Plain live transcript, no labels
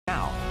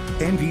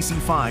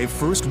NBC5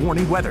 First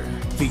Warning Weather,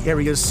 the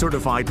area's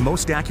certified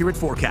most accurate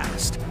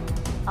forecast.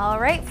 All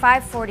right,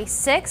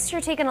 5:46.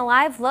 You're taking a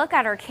live look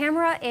at our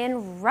camera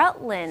in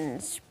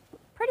Rutland.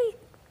 Pretty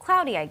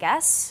cloudy, I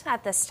guess,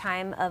 at this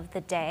time of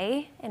the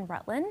day in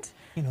Rutland.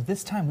 You know,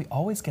 this time we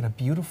always get a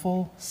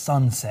beautiful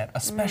sunset,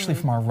 especially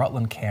from our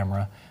Rutland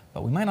camera,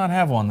 but we might not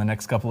have one the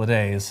next couple of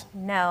days.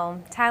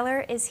 No,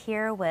 Tyler is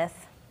here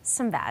with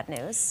some bad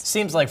news.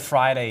 Seems like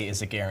Friday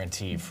is a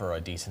guarantee for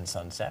a decent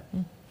sunset.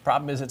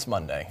 Problem is it's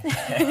Monday.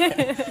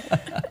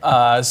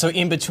 So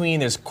in between,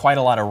 there's quite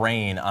a lot of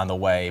rain on the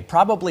way.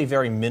 Probably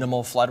very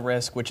minimal flood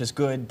risk, which is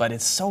good, but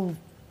it's so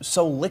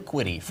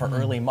liquidy for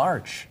early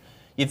March.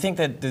 You'd think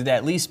that there'd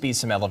at least be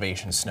some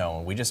elevation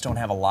snow. We just don't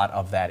have a lot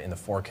of that in the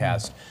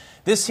forecast.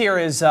 This here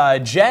is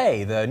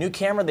Jay, the new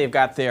camera they've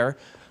got there,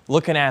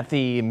 looking at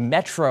the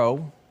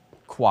Metro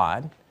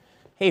Quad.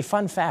 Hey,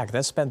 fun fact,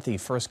 that spent the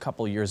first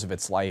couple years of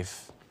its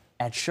life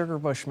at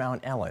Sugarbush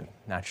Mount Ellen.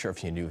 Not sure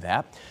if you knew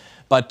that.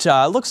 But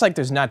it looks like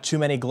there's not too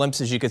many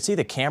glimpses. You can see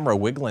the camera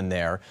wiggling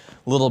there.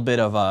 A little bit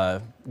of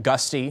a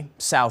gusty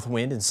south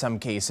wind in some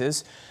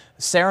cases.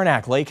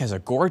 Saranac Lake has a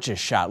gorgeous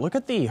shot. Look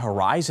at the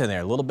horizon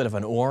there, a little bit of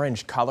an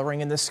orange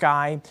coloring in the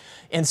sky.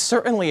 And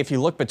certainly if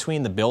you look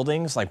between the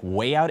buildings, like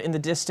way out in the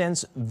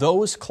distance,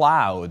 those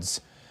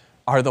clouds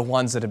are the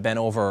ones that have been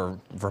over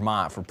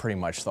Vermont for pretty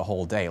much the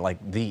whole day, like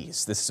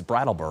these. This is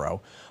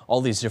Brattleboro.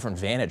 All these different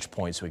vantage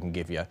points we can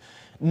give you.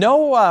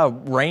 No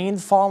rain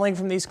falling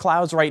from these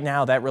clouds right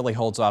now. That really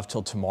holds off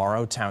till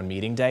tomorrow, town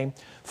meeting day.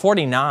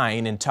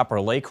 49 in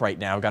Tupper Lake right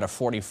now. Got a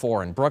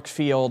 44 in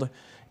Brookfield.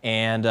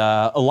 And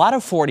a lot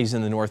of 40s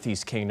in the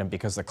Northeast Kingdom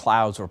because the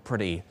clouds were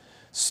pretty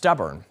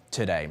stubborn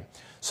today.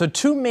 So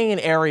two main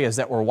areas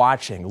that we're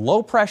watching.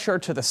 Low pressure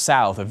to the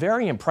south, a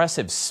very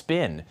impressive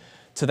spin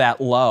to that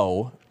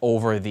low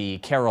over the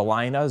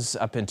Carolinas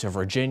up into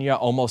Virginia,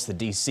 almost the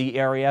DC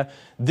area.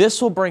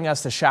 This will bring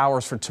us the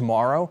showers for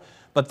tomorrow.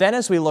 But then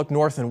as we look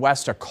north and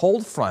west, a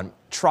cold front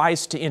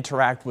tries to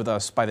interact with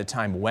us by the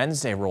time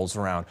Wednesday rolls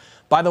around.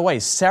 By the way,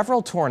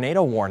 several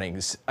tornado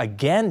warnings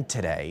again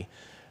today.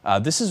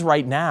 This is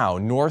right now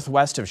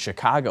northwest of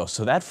Chicago,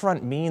 so that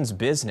front means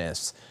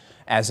business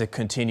as it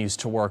continues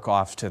to work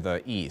off to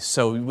the east.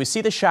 So we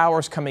see the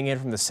showers coming in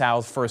from the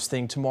south first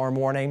thing tomorrow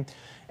morning,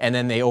 and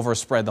then they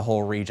overspread the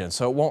whole region.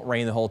 So it won't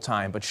rain the whole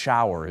time, but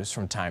showers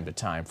from time to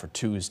time for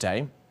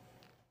Tuesday.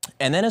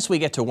 And then as we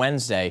get to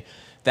Wednesday,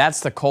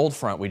 that's the cold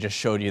front we just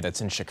showed you that's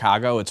in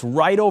Chicago. It's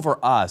right over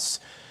us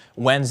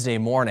Wednesday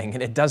morning,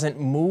 and it doesn't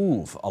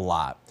move a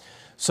lot.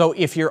 So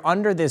if you're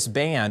under this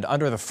band,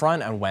 under the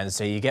front on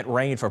Wednesday, you get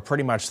rain for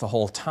pretty much the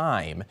whole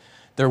time.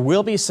 There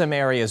will be some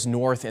areas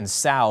north and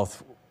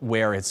south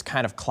where it's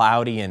kind of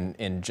cloudy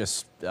and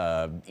just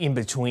in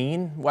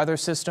between weather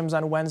systems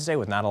on Wednesday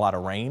with not a lot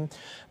of rain.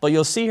 But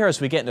you'll see here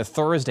as we get into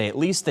Thursday, at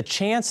least the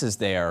chances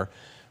there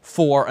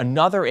for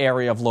another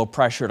area of low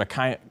pressure to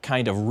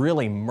kind of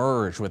really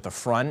merge with the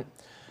front.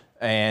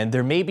 And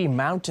there may be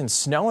mountain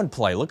snow in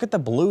play. Look at the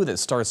blue that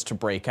starts to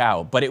break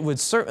out. But it would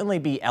certainly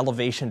be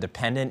elevation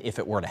dependent if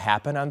it were to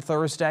happen on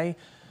Thursday.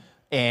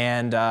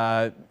 And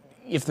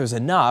if there's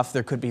enough,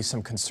 there could be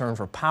some concern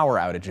for power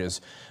outages.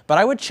 But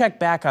I would check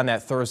back on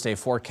that Thursday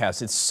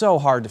forecast. It's so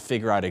hard to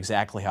figure out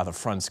exactly how the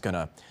front's going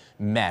to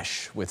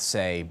mesh with,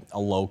 say, a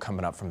low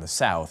coming up from the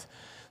south.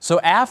 So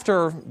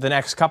after the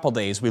next couple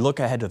days, we look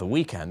ahead to the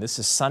weekend. This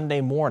is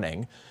Sunday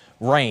morning.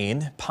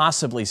 Rain,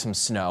 possibly some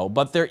snow,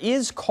 but there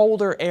is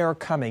colder air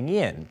coming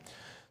in.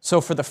 So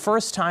for the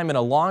first time in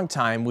a long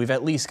time, we've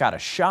at least got a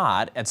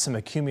shot at some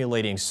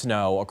accumulating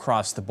snow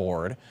across the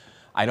board.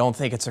 I don't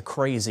think it's a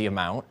crazy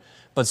amount,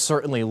 but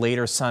certainly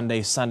later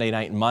Sunday, Sunday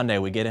night, and Monday,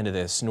 we get into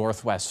this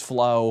northwest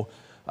flow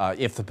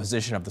if the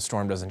position of the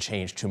storm doesn't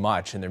change too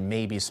much, and there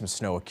may be some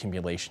snow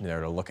accumulation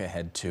there to look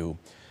ahead to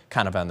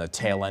kind of on the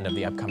tail end of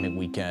the upcoming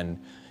weekend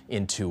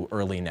into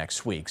early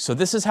next week. So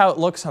this is how it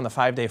looks on the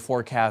 5-day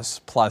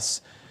forecast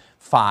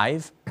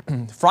 +5.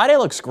 Friday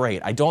looks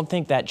great. I don't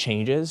think that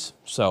changes.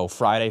 So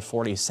Friday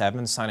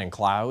 47, sun and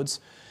clouds,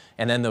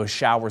 and then those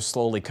showers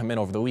slowly come in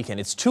over the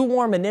weekend. It's too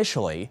warm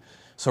initially,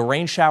 so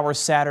rain showers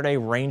Saturday,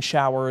 rain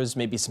showers,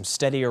 maybe some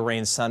steadier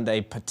rain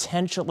Sunday,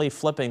 potentially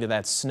flipping to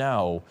that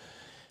snow.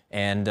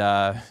 And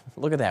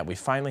look at that, we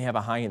finally have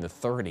a high in the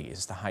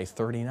 30s, the high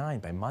 39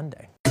 by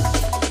Monday.